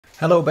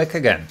Hello, back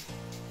again.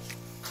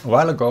 A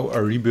while ago I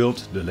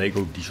rebuilt the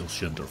Lego Diesel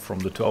Shunter from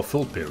the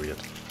 12-volt period.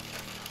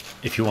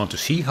 If you want to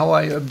see how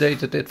I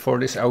updated it for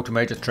this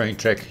automated train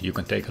track, you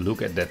can take a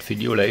look at that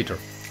video later.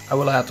 I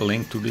will add a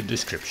link to the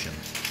description.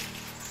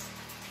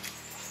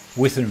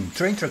 With the new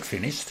train track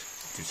finished,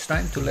 it's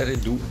time to let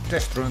it do a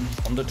test run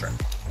on the track.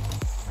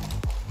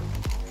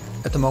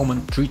 At the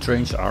moment 3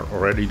 trains are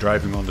already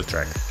driving on the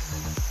track.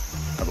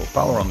 I will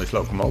power on this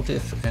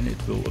locomotive and it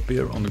will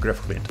appear on the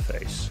graphical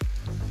interface.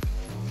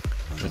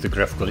 With the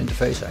graphical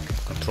interface I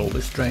can control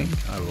this train,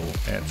 I will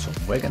add some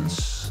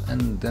wagons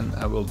and then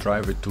I will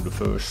drive it to the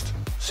first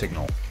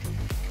signal.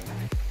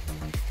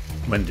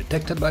 When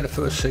detected by the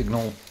first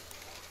signal,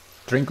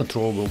 train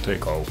control will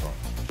take over.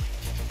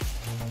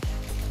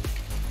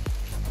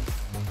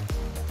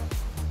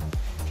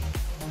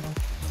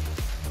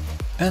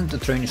 And the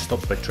train is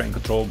stopped by train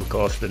control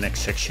because the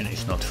next section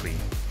is not free.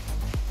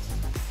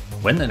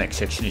 When the next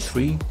section is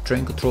free,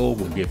 train control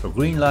will give a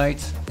green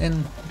light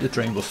and the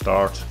train will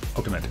start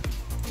automatically.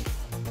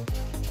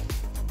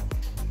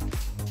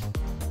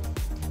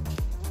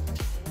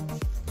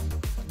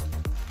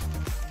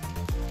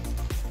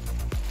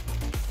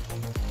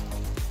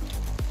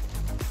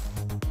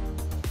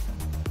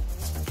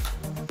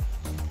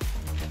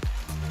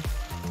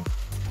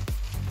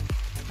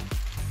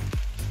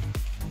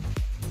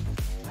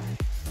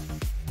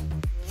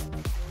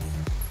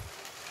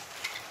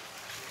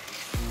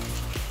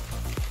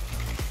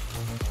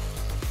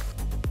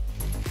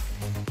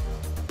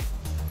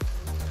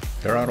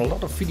 There are a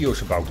lot of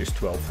videos about this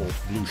 12-volt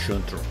blue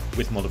shunter,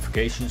 with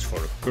modifications for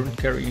current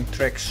carrying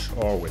tracks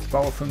or with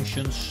power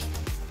functions.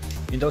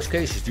 In those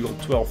cases the old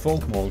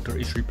 12-volt motor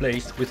is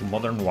replaced with a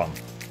modern one.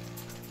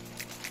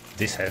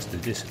 This has the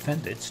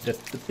disadvantage that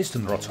the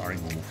piston rods are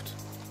removed.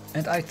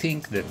 And I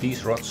think that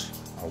these rods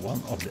are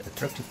one of the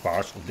attractive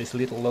parts of this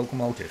little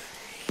locomotive.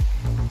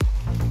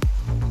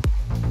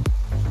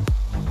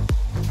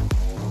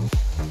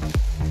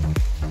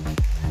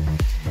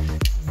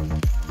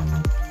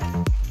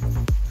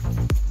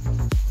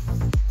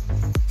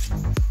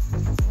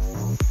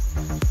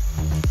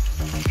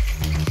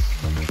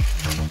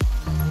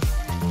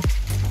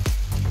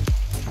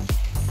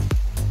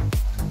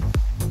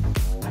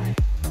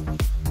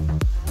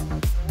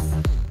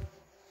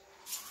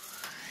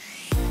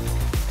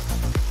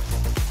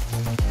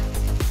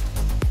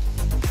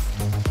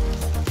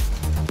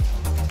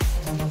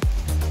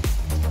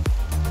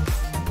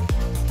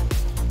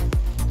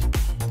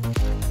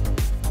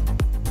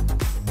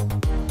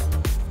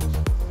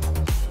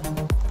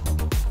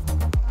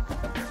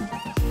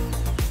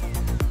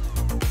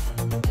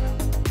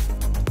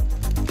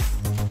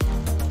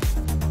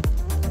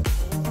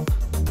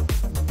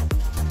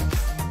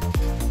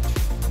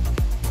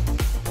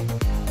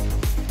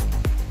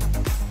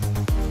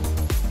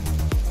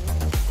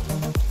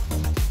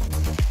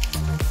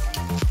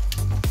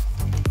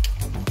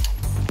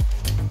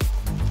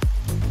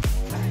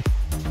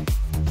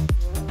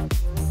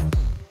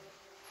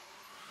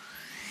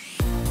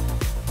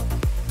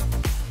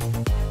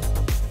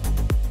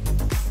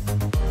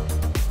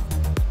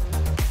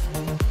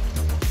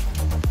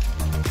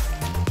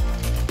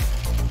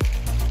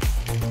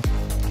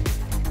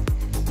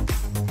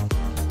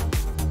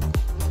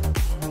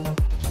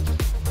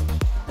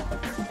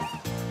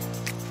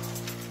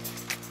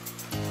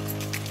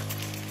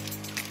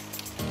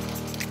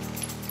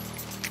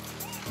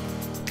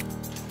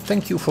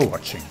 Thank you for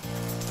watching.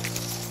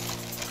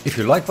 If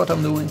you like what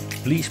I'm doing,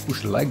 please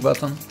push the like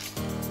button.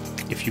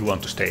 If you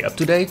want to stay up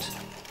to date,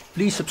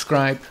 please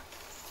subscribe.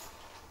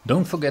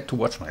 Don't forget to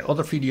watch my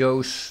other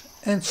videos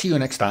and see you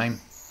next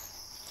time.